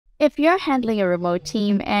If you're handling a remote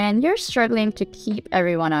team and you're struggling to keep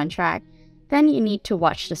everyone on track, then you need to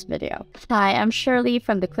watch this video. Hi, I'm Shirley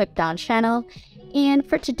from the ClickDown channel, and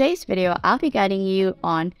for today's video, I'll be guiding you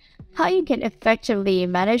on how you can effectively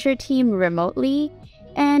manage your team remotely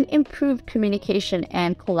and improve communication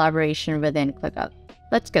and collaboration within ClickUp.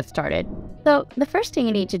 Let's get started. So the first thing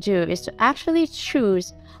you need to do is to actually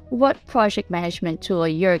choose what project management tool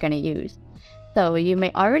you're going to use. So you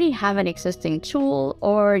may already have an existing tool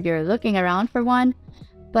or you're looking around for one,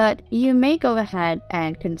 but you may go ahead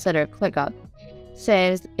and consider ClickUp.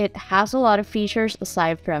 Since it has a lot of features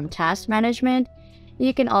aside from task management,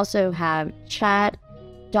 you can also have chat,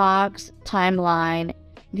 docs, timeline,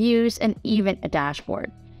 views, and even a dashboard.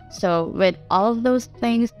 So with all of those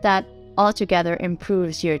things, that altogether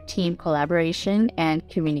improves your team collaboration and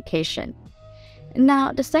communication.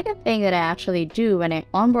 Now, the second thing that I actually do when I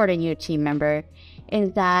onboard a new team member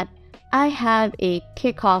is that I have a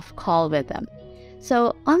kickoff call with them.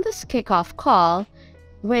 So on this kickoff call,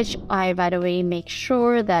 which I, by the way, make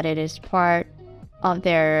sure that it is part of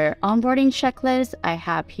their onboarding checklist, I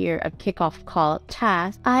have here a kickoff call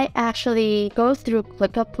task. I actually go through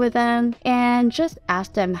ClickUp with them and just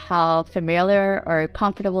ask them how familiar or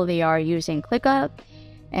comfortable they are using ClickUp.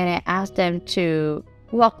 And I ask them to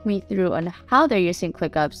walk me through on how they're using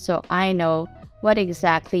ClickUp so I know what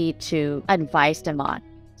exactly to advise them on.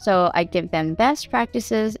 So I give them best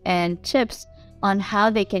practices and tips on how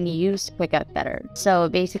they can use ClickUp better. So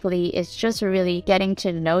basically, it's just really getting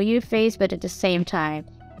to know you phase, but at the same time,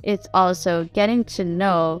 it's also getting to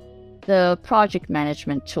know the project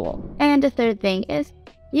management tool. And the third thing is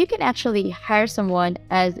you can actually hire someone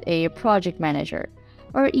as a project manager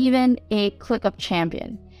or even a ClickUp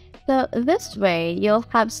champion. So this way, you'll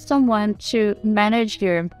have someone to manage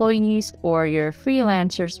your employees or your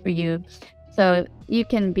freelancers for you, so you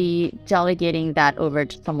can be delegating that over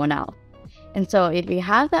to someone else. And so if you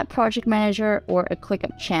have that project manager or a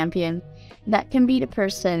ClickUp champion, that can be the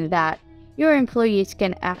person that your employees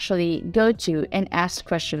can actually go to and ask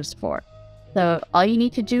questions for. So all you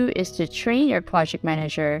need to do is to train your project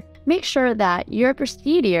manager, make sure that your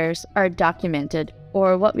procedures are documented,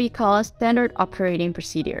 or what we call standard operating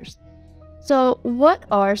procedures. So what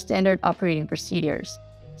are standard operating procedures?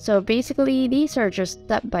 So basically, these are just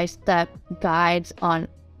step-by-step guides on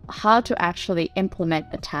how to actually implement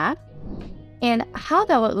the task. And how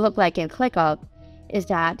that would look like in ClickUp is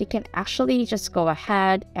that you can actually just go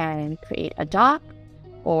ahead and create a doc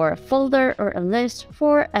or a folder or a list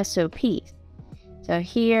for SOPs. So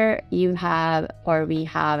here you have, or we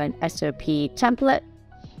have an SOP template,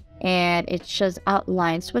 and it just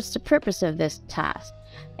outlines what's the purpose of this task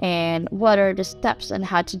and what are the steps and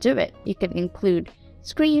how to do it. You can include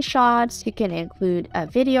screenshots, you can include a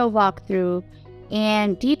video walkthrough,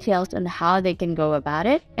 and details on how they can go about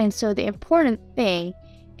it. And so the important thing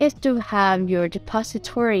is to have your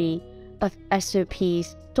depository of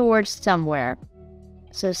SOPs stored somewhere.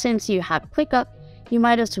 So since you have ClickUp, you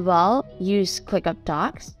might as well use ClickUp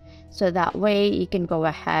Docs. So that way you can go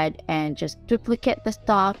ahead and just duplicate this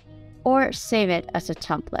doc or save it as a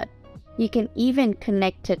template. You can even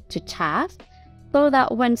connect it to tasks so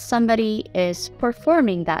that when somebody is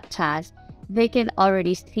performing that task, they can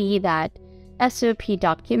already see that SOP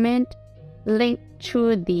document linked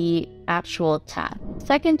to the actual task.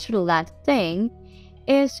 Second to the last thing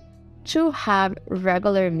is to have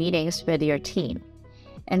regular meetings with your team.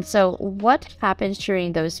 And so what happens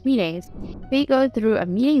during those meetings, we go through a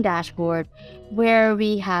meeting dashboard where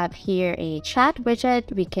we have here a chat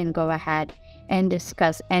widget. We can go ahead and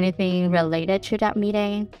discuss anything related to that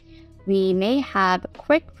meeting. We may have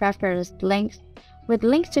quick reference links with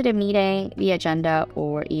links to the meeting, the agenda,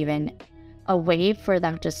 or even a way for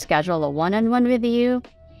them to schedule a one-on-one with you.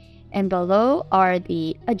 And below are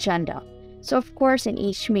the agenda. So of course, in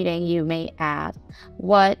each meeting, you may ask,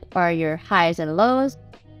 what are your highs and lows?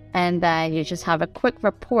 And then you just have a quick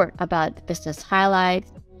report about the business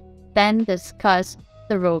highlights, then discuss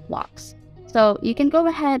the roadblocks. So you can go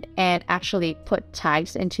ahead and actually put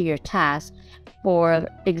tags into your task. For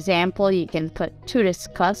example, you can put to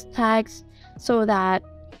discuss tags so that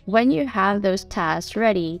when you have those tasks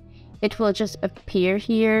ready, it will just appear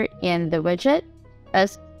here in the widget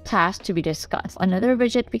as tasks to be discussed. Another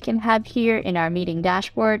widget we can have here in our meeting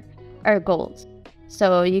dashboard are goals.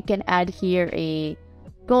 So you can add here a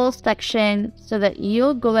goals section so that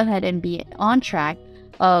you'll go ahead and be on track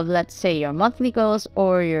of, let's say, your monthly goals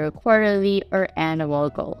or your quarterly or annual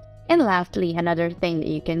goals. And lastly, another thing that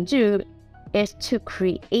you can do is to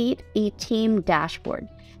create a team dashboard.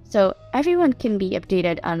 So everyone can be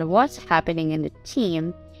updated on what's happening in the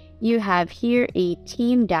team. You have here a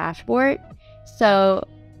team dashboard. So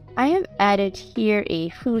I have added here a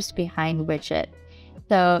Who's Behind widget.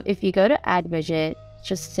 So if you go to Add Widget,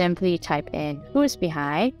 just simply type in Who's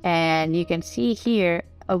Behind, and you can see here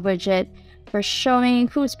a widget for showing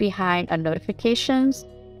who's behind on notifications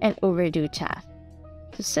and overdue tasks.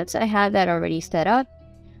 So since I have that already set up,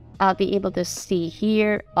 I'll be able to see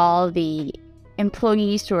here all the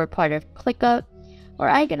employees who are part of ClickUp, or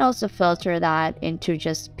I can also filter that into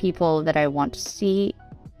just people that I want to see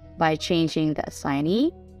by changing the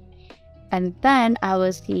assignee. And then I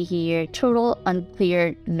will see here total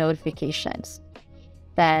unclear notifications.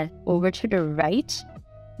 Then over to the right,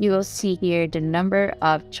 you will see here the number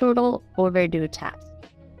of total overdue tasks.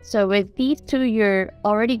 So with these two, you're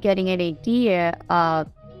already getting an idea of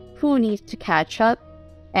who needs to catch up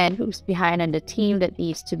and who's behind on the team that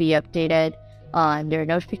needs to be updated on their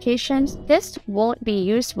notifications. This won't be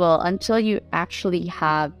useful until you actually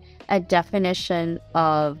have a definition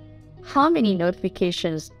of how many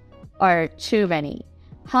notifications are too many,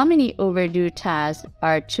 how many overdue tasks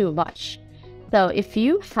are too much. So if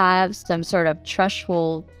you have some sort of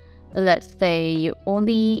threshold, let's say you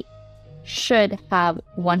only should have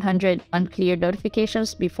 100 unclear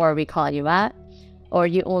notifications before we call you out, or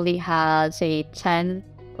you only have, say, 10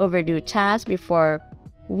 overdue tasks before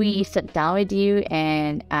we sit down with you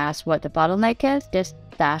and ask what the bottleneck is, this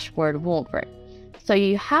dashboard won't work. So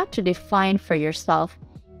you have to define for yourself,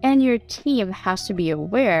 and your team has to be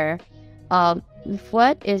aware of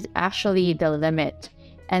what is actually the limit.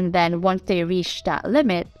 And then once they reach that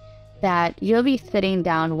limit, that you'll be sitting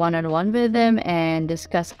down one-on-one with them and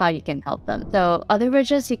discuss how you can help them. So other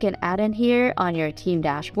widgets you can add in here on your team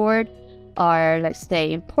dashboard are, let's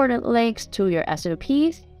say, important links to your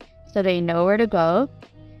SOPs so they know where to go.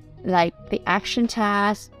 Like the action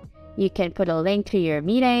tasks, you can put a link to your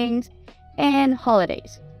meetings and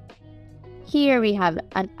holidays. Here we have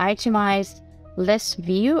an itemized list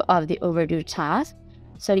view of the overdue tasks,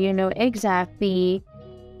 so you know exactly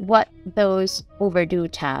what those overdue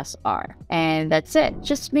tasks are. And that's it.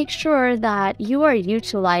 Just make sure that you are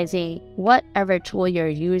utilizing whatever tool you're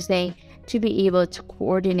using to be able to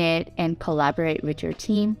coordinate and collaborate with your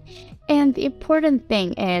team. And the important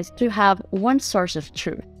thing is to have one source of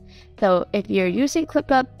truth. So if you're using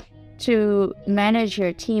ClickUp to manage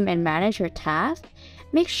your team and manage your tasks,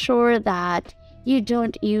 make sure that you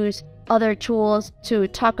don't use other tools to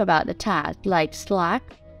talk about the task like Slack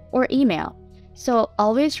or email. So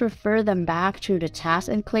always refer them back to the task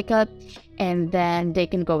in ClickUp, and then they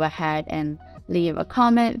can go ahead and leave a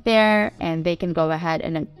comment there, and they can go ahead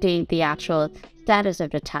and update the actual status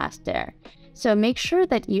of the task there. So make sure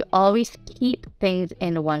that you always keep things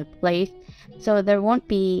in one place so there won't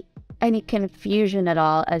be any confusion at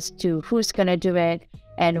all as to who's going to do it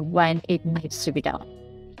and when it needs to be done.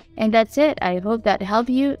 And that's it. I hope that helped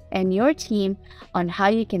you and your team on how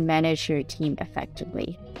you can manage your team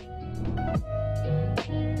effectively.